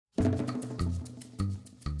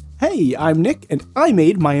Hey, I'm Nick, and I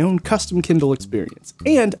made my own custom Kindle experience,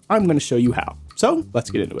 and I'm going to show you how. So, let's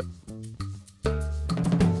get into it.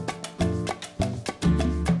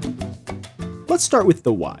 Let's start with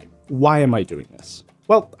the why. Why am I doing this?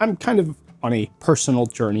 Well, I'm kind of on a personal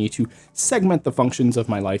journey to segment the functions of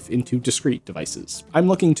my life into discrete devices. I'm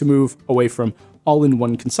looking to move away from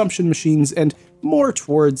all-in-one consumption machines and more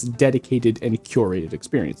towards dedicated and curated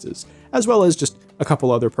experiences, as well as just a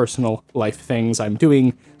couple other personal life things I'm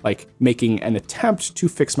doing, like making an attempt to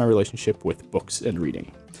fix my relationship with books and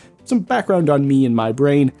reading. Some background on me and my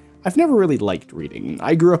brain: I've never really liked reading.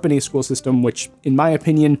 I grew up in a school system which, in my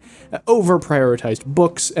opinion, over-prioritized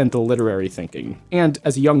books and literary thinking. And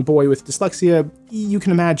as a young boy with dyslexia, you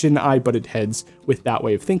can imagine I butted heads with that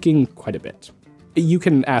way of thinking quite a bit. You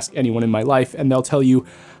can ask anyone in my life and they'll tell you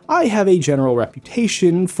I have a general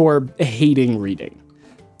reputation for hating reading.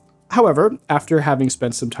 However, after having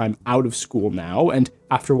spent some time out of school now, and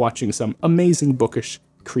after watching some amazing bookish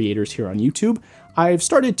creators here on YouTube, I've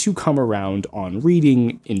started to come around on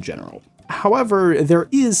reading in general. However, there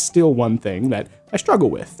is still one thing that I struggle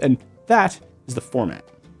with, and that is the format.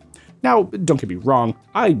 Now, don't get me wrong,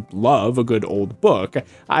 I love a good old book.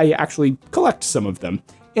 I actually collect some of them,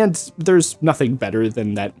 and there's nothing better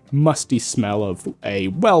than that musty smell of a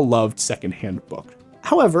well-loved secondhand book.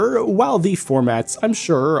 However, while the formats, I'm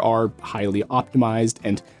sure, are highly optimized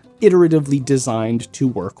and iteratively designed to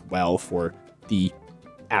work well for the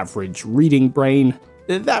average reading brain,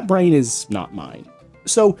 that brain is not mine.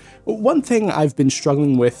 So one thing I've been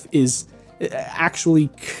struggling with is actually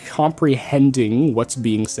comprehending what's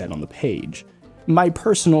being said on the page. My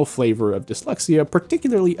personal flavor of dyslexia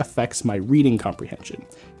particularly affects my reading comprehension.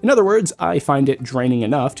 In other words, I find it draining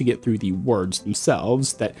enough to get through the words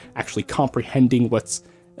themselves that actually comprehending what's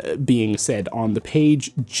being said on the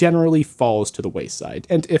page generally falls to the wayside.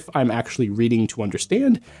 And if I'm actually reading to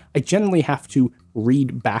understand, I generally have to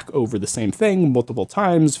read back over the same thing multiple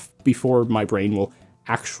times before my brain will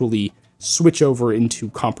actually switch over into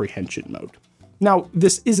comprehension mode. Now,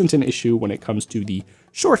 this isn't an issue when it comes to the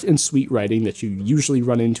short and sweet writing that you usually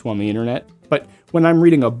run into on the internet, but when I'm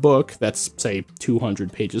reading a book that's, say,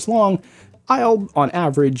 200 pages long, I'll, on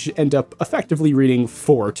average, end up effectively reading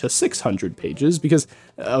 400 to 600 pages because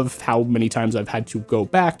of how many times I've had to go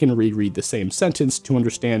back and reread the same sentence to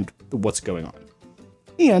understand what's going on.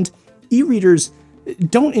 And e-readers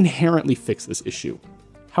don't inherently fix this issue.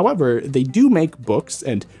 However, they do make books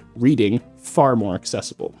and reading far more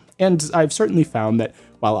accessible. And I've certainly found that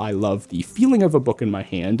while I love the feeling of a book in my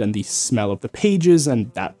hand and the smell of the pages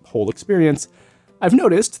and that whole experience, I've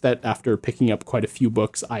noticed that after picking up quite a few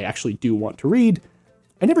books I actually do want to read,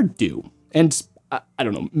 I never do. And I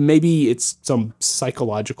don't know, maybe it's some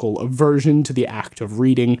psychological aversion to the act of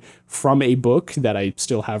reading from a book that I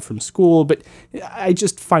still have from school, but I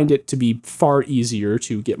just find it to be far easier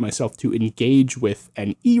to get myself to engage with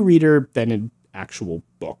an e-reader than an actual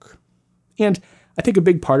book. And I think a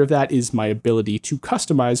big part of that is my ability to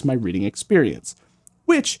customize my reading experience,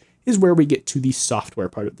 which is where we get to the software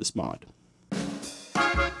part of this mod.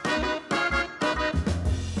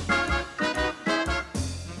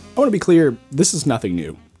 I want to be clear, this is nothing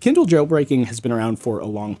new. Kindle jailbreaking has been around for a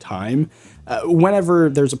long time. Whenever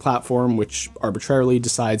there's a platform which arbitrarily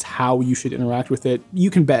decides how you should interact with it,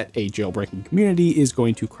 you can bet a jailbreaking community is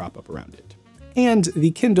going to crop up around it. And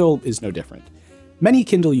the Kindle is no different. Many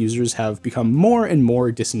Kindle users have become more and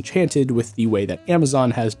more disenchanted with the way that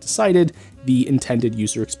Amazon has decided the intended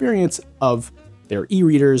user experience of their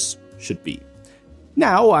e-readers should be.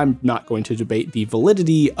 Now, I'm not going to debate the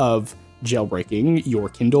validity of jailbreaking your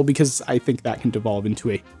Kindle because I think that can devolve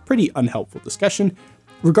into a pretty unhelpful discussion.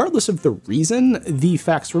 Regardless of the reason, the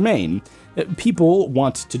facts remain. People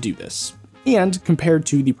want to do this. And compared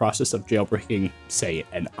to the process of jailbreaking, say,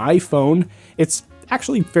 an iPhone, it's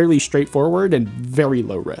actually fairly straightforward and very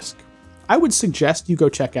low risk. I would suggest you go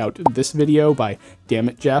check out this video by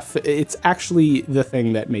Dammit Jeff. It's actually the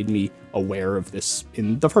thing that made me aware of this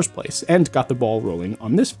in the first place and got the ball rolling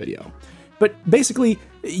on this video. But basically,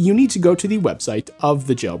 you need to go to the website of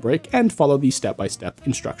the jailbreak and follow the step-by-step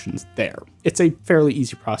instructions there. It's a fairly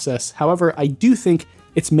easy process. However, I do think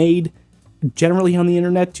it's made generally on the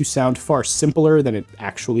internet to sound far simpler than it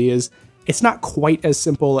actually is. It's not quite as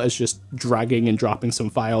simple as just dragging and dropping some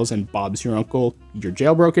files and Bob's your uncle, you're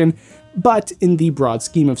jailbroken, but in the broad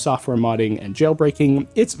scheme of software modding and jailbreaking,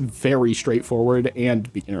 it's very straightforward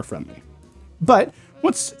and beginner-friendly. But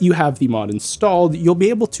once you have the mod installed, you'll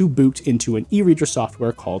be able to boot into an e-reader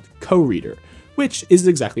software called CoReader, which is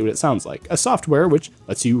exactly what it sounds like, a software which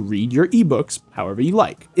lets you read your ebooks however you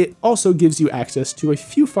like. It also gives you access to a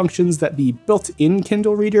few functions that the built-in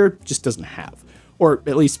Kindle reader just doesn't have, or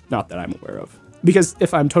at least not that I'm aware of. Because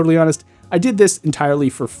if I'm totally honest, I did this entirely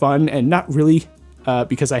for fun and not really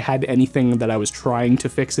because I had anything that I was trying to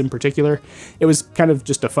fix in particular. It was kind of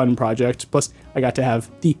just a fun project, plus I got to have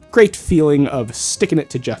the great feeling of sticking it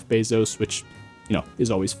to Jeff Bezos, which, you know,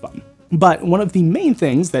 is always fun. But one of the main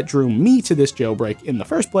things that drew me to this jailbreak in the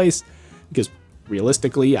first place, because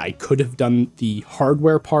realistically, I could have done the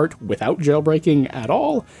hardware part without jailbreaking at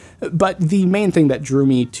all, but the main thing that drew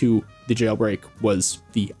me to the jailbreak was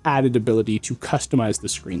the added ability to customize the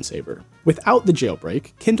screensaver. Without the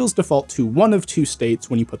jailbreak, Kindles default to one of two states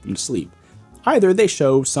when you put them to sleep. Either they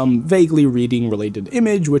show some vaguely reading-related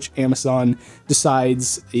image, which Amazon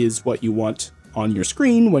decides is what you want on your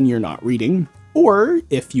screen when you're not reading, or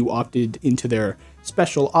if you opted into their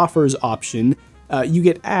special offers option, you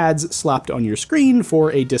get ads slapped on your screen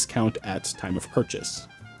for a discount at time of purchase.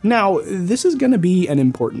 Now, this is going to be an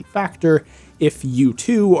important factor if you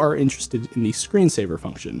too are interested in the screensaver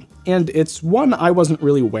function, and it's one I wasn't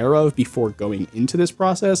really aware of before going into this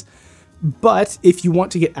process, but if you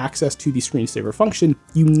want to get access to the screensaver function,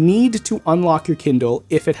 you need to unlock your Kindle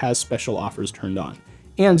if it has special offers turned on.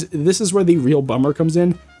 And this is where the real bummer comes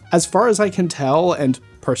in. As far as I can tell and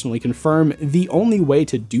personally confirm, the only way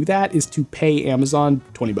to do that is to pay Amazon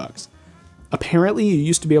 $20. Apparently, you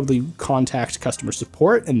used to be able to contact customer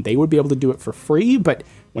support and they would be able to do it for free, but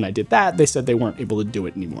when I did that, they said they weren't able to do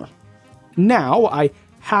it anymore. Now, I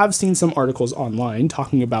have seen some articles online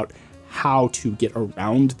talking about how to get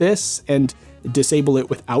around this and disable it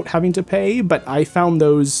without having to pay, but I found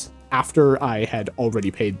those after I had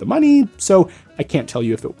already paid the money, so I can't tell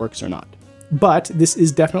you if it works or not. But this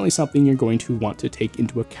is definitely something you're going to want to take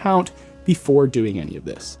into account before doing any of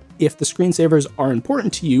this. If the screensavers are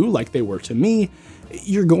important to you, like they were to me,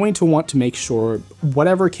 you're going to want to make sure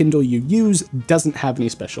whatever Kindle you use doesn't have any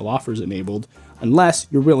special offers enabled, unless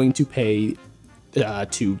you're willing to pay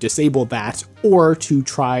to disable that, or to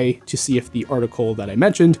try to see if the article that I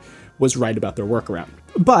mentioned was right about their workaround.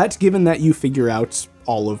 But given that you figure out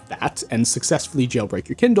all of that and successfully jailbreak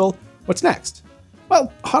your Kindle, what's next?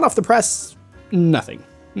 Well, hot off the press, nothing.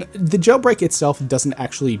 The jailbreak itself doesn't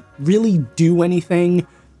actually really do anything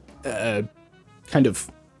kind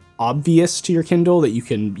of obvious to your Kindle that you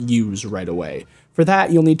can use right away. For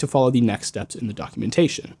that, you'll need to follow the next steps in the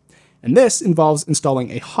documentation. And this involves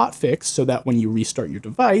installing a hotfix so that when you restart your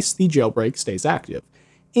device, the jailbreak stays active,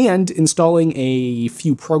 and installing a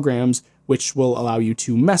few programs which will allow you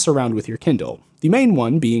to mess around with your Kindle. The main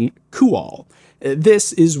one being Cool.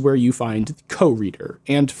 This is where you find Co-Reader,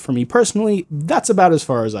 and for me personally, that's about as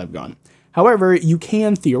far as I've gone. However, you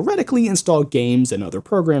can theoretically install games and other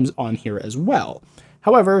programs on here as well.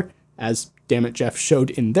 However, as Dammit Jeff showed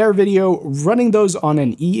in their video, running those on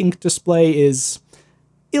an e-ink display is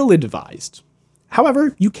ill-advised.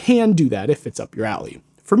 However, you can do that if it's up your alley.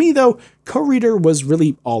 For me though, Co-Reader was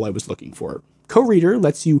really all I was looking for. Co-Reader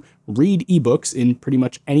lets you read ebooks in pretty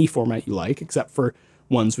much any format you like, except for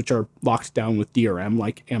ones which are locked down with DRM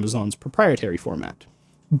like Amazon's proprietary format.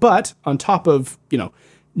 But on top of,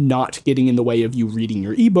 not getting in the way of you reading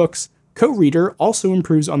your ebooks, Co-Reader also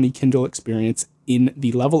improves on the Kindle experience in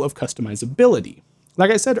the level of customizability.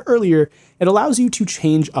 Like I said earlier, it allows you to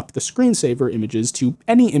change up the screensaver images to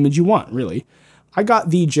any image you want, really. I got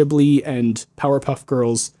the Ghibli and Powerpuff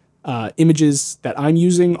Girls images that I'm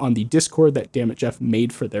using on the Discord that Dammit Jeff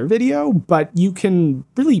made for their video, but you can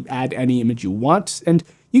really add any image you want, and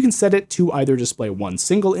you can set it to either display one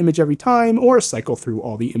single image every time or cycle through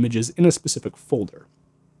all the images in a specific folder.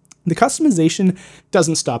 The customization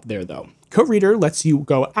doesn't stop there though. Co-Reader lets you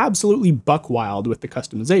go absolutely buck wild with the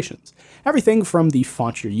customizations. Everything from the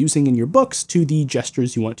font you're using in your books to the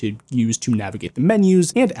gestures you want to use to navigate the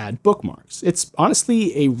menus and add bookmarks. It's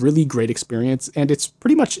honestly a really great experience, and it's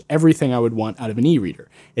pretty much everything I would want out of an e-reader.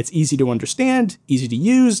 It's easy to understand, easy to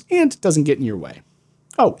use, and doesn't get in your way.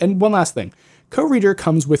 Oh, and one last thing. Co-Reader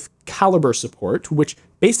comes with Calibre support, which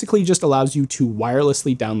basically just allows you to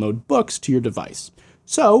wirelessly download books to your device.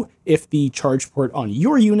 So, if the charge port on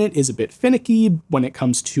your unit is a bit finicky when it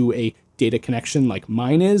comes to a data connection like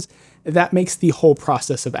mine is, that makes the whole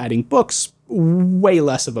process of adding books way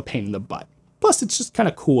less of a pain in the butt. Plus, it's just kind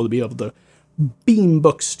of cool to be able to beam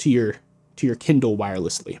books to your Kindle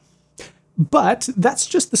wirelessly. But that's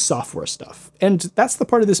just the software stuff, and that's the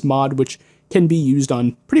part of this mod which can be used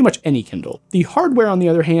on pretty much any Kindle. The hardware, on the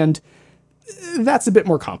other hand, that's a bit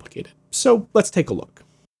more complicated. So let's take a look.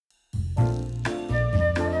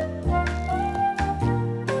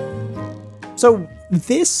 So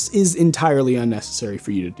this is entirely unnecessary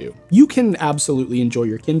for you to do. You can absolutely enjoy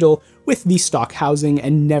your Kindle with the stock housing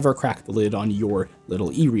and never crack the lid on your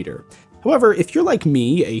little e-reader. However, if you're like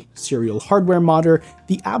me, a serial hardware modder,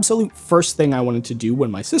 the absolute first thing I wanted to do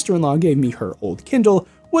when my sister-in-law gave me her old Kindle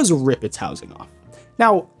was rip its housing off.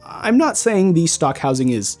 Now, I'm not saying the stock housing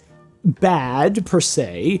is bad per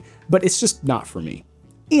se, but it's just not for me.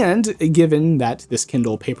 And given that this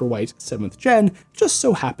Kindle Paperwhite 7th Gen just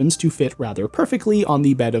so happens to fit rather perfectly on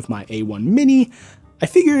the bed of my A1 Mini, I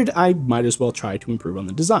figured I might as well try to improve on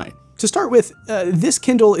the design. To start with, this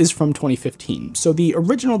Kindle is from 2015, so the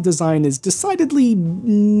original design is decidedly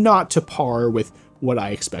not to par with what I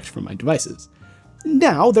expect from my devices.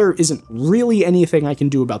 Now, there isn't really anything I can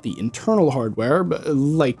do about the internal hardware,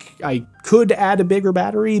 like I could add a bigger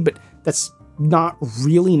battery, but that's not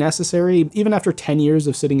really necessary. Even after 10 years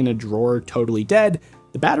of sitting in a drawer totally dead,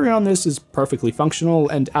 the battery on this is perfectly functional,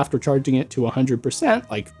 and after charging it to 100%,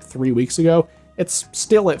 like 3 weeks ago, it's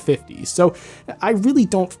still at 50, so I really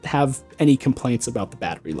don't have any complaints about the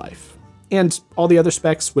battery life. And all the other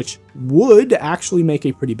specs, which would actually make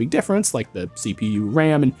a pretty big difference, like the CPU,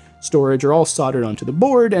 RAM, and storage, are all soldered onto the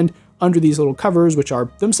board and under these little covers, which are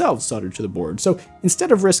themselves soldered to the board. So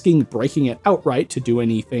instead of risking breaking it outright to do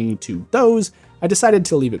anything to those, I decided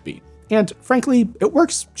to leave it be. And frankly, it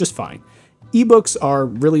works just fine. Ebooks are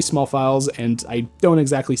really small files, and I don't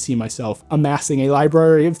exactly see myself amassing a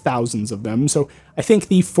library of thousands of them, so I think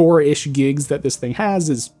the 4-ish gigs that this thing has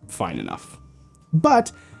is fine enough.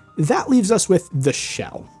 But that leaves us with the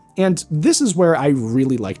shell, and this is where I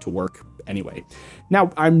really like to work anyway.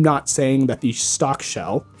 Now, I'm not saying that the stock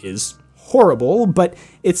shell is horrible, but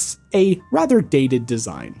it's a rather dated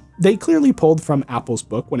design. They clearly pulled from Apple's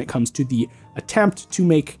book when it comes to the attempt to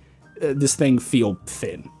make this thing feel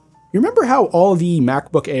thin. You remember how all the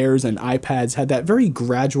MacBook Airs and iPads had that very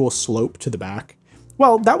gradual slope to the back?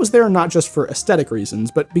 Well, that was there not just for aesthetic reasons,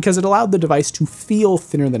 but because it allowed the device to feel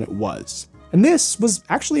thinner than it was. And this was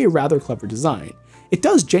actually a rather clever design. It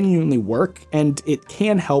does genuinely work, and it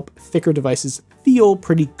can help thicker devices feel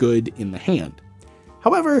pretty good in the hand.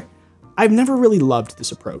 However, I've never really loved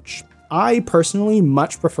this approach. I personally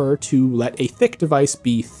much prefer to let a thick device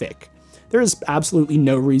be thick. There is absolutely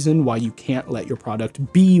no reason why you can't let your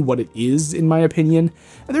product be what it is, in my opinion,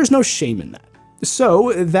 and there's no shame in that.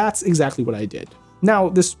 So that's exactly what I did. Now,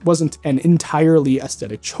 this wasn't an entirely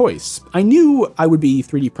aesthetic choice. I knew I would be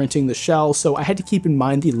 3D printing the shell, so I had to keep in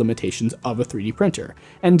mind the limitations of a 3D printer.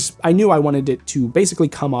 And I knew I wanted it to basically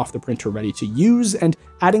come off the printer ready to use, and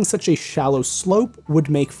adding such a shallow slope would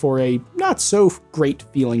make for a not so great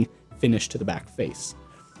feeling finish to the back face.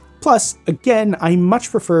 Plus, again, I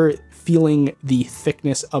much prefer feeling the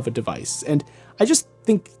thickness of a device, and I just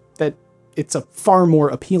think that it's a far more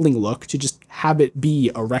appealing look to just have it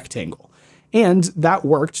be a rectangle. And that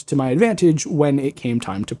worked to my advantage when it came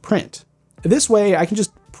time to print. This way, I can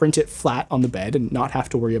just print it flat on the bed and not have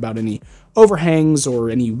to worry about any overhangs or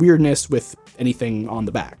any weirdness with anything on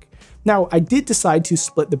the back. Now, I did decide to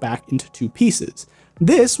split the back into 2 pieces.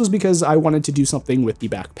 This was because I wanted to do something with the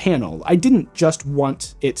back panel. I didn't just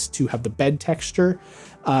want it to have the bed texture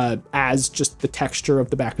as just the texture of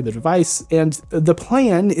the back of the device, and the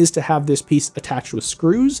plan is to have this piece attached with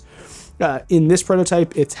screws. In this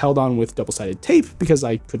prototype, it's held on with double-sided tape because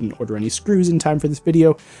I couldn't order any screws in time for this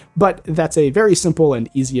video, but that's a very simple and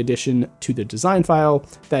easy addition to the design file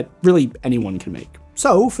that really anyone can make.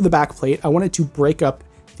 So for the back plate, I wanted to break up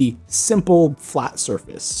the simple flat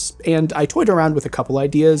surface, and I toyed around with a couple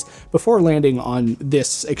ideas before landing on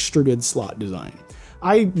this extruded slot design.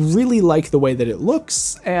 I really like the way that it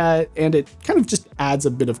looks, and it kind of just adds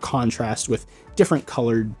a bit of contrast with different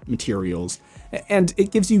colored materials, and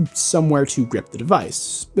it gives you somewhere to grip the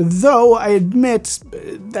device. Though I admit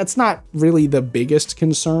that's not really the biggest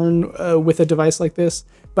concern with a device like this,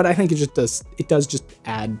 but I think it does just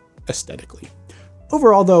add aesthetically.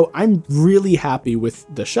 Overall though, I'm really happy with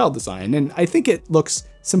the shell design, and I think it looks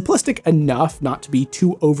simplistic enough not to be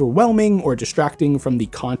too overwhelming or distracting from the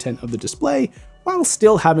content of the display, while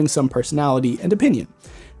still having some personality and opinion,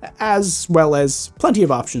 as well as plenty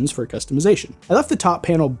of options for customization. I left the top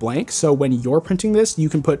panel blank, so when you're printing this, you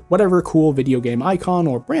can put whatever cool video game icon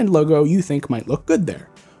or brand logo you think might look good there.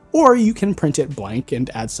 Or you can print it blank and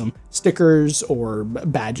add some stickers or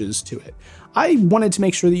badges to it. I wanted to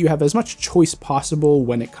make sure that you have as much choice possible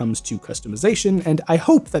when it comes to customization, and I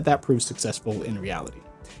hope that that proves successful in reality.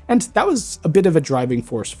 And that was a bit of a driving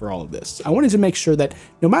force for all of this. I wanted to make sure that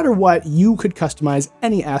no matter what, you could customize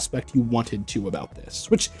any aspect you wanted to about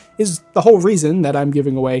this, which is the whole reason that I'm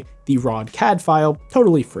giving away the raw CAD file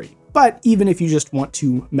totally free. But even if you just want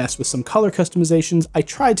to mess with some color customizations, I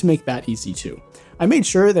tried to make that easy too. I made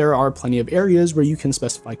sure there are plenty of areas where you can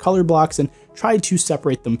specify color blocks and tried to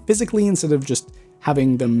separate them physically instead of just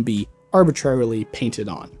having them be arbitrarily painted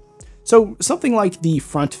on. So something like the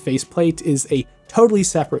front faceplate is a totally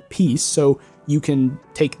separate piece, so you can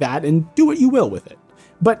take that and do what you will with it.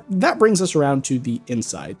 But that brings us around to the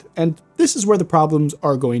inside, and this is where the problems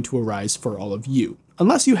are going to arise for all of you.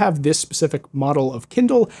 Unless you have this specific model of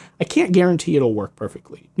Kindle, I can't guarantee it'll work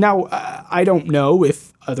perfectly. Now, I don't know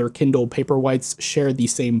if other Kindle Paperwhites share the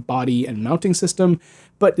same body and mounting system,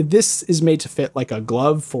 but this is made to fit like a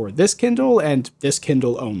glove for this Kindle and this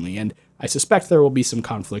Kindle only, and I suspect there will be some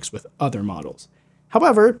conflicts with other models.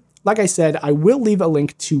 However, like I said, I will leave a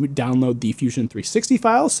link to download the Fusion 360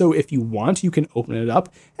 file, so if you want, you can open it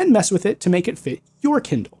up and mess with it to make it fit your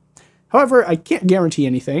Kindle. However, I can't guarantee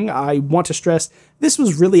anything. I want to stress this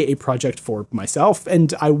was really a project for myself,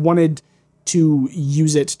 and I wanted to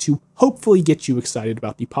use it to hopefully get you excited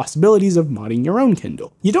about the possibilities of modding your own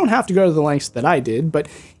Kindle. You don't have to go to the lengths that I did, but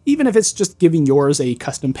even if it's just giving yours a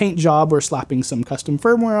custom paint job or slapping some custom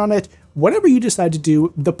firmware on it, whatever you decide to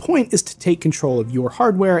do, the point is to take control of your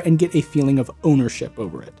hardware and get a feeling of ownership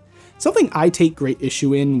over it. Something I take great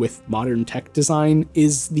issue in with modern tech design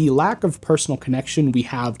is the lack of personal connection we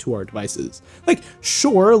have to our devices. Like,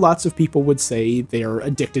 sure, lots of people would say they're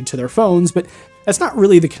addicted to their phones, but that's not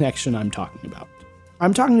really the connection I'm talking about.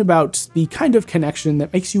 I'm talking about the kind of connection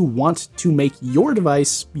that makes you want to make your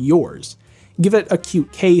device yours. Give it a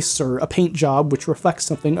cute case or a paint job which reflects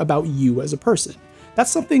something about you as a person. That's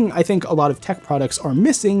something I think a lot of tech products are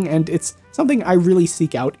missing, and it's something I really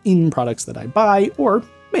seek out in products that I buy or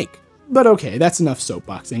make. But okay, that's enough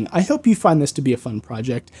soapboxing. I hope you find this to be a fun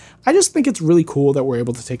project. I just think it's really cool that we're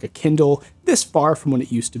able to take a Kindle this far from what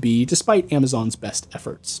it used to be, despite Amazon's best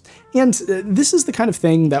efforts. And this is the kind of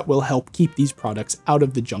thing that will help keep these products out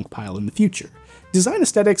of the junk pile in the future. Design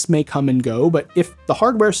aesthetics may come and go, but if the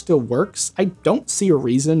hardware still works, I don't see a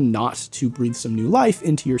reason not to breathe some new life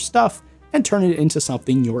into your stuff and turn it into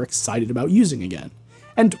something you're excited about using again.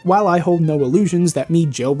 And while I hold no illusions that me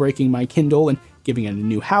jailbreaking my Kindle and giving it a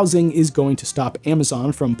new housing is going to stop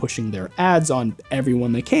Amazon from pushing their ads on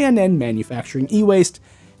everyone they can and manufacturing e-waste,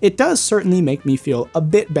 it does certainly make me feel a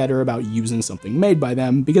bit better about using something made by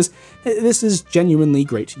them, because this is genuinely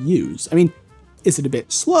great to use. I mean, is it a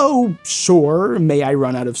bit slow? Sure. May I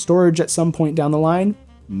run out of storage at some point down the line?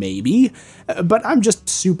 Maybe. But I'm just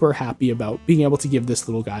super happy about being able to give this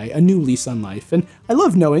little guy a new lease on life, and I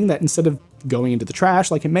love knowing that instead of going into the trash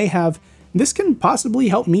like it may have, this can possibly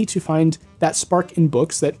help me to find that spark in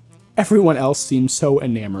books that everyone else seems so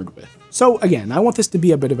enamored with. So again, I want this to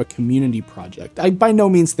be a bit of a community project. I by no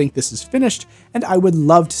means think this is finished, and I would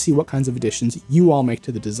love to see what kinds of additions you all make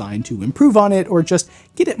to the design to improve on it or just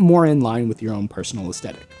get it more in line with your own personal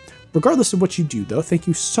aesthetic. Regardless of what you do though, thank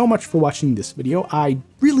you so much for watching this video. I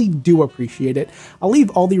really do appreciate it. I'll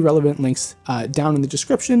leave all the relevant links down in the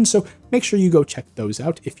description, so make sure you go check those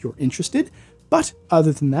out if you're interested. But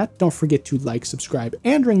other than that, don't forget to like, subscribe,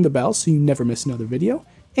 and ring the bell so you never miss another video,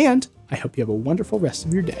 and I hope you have a wonderful rest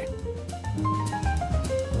of your day.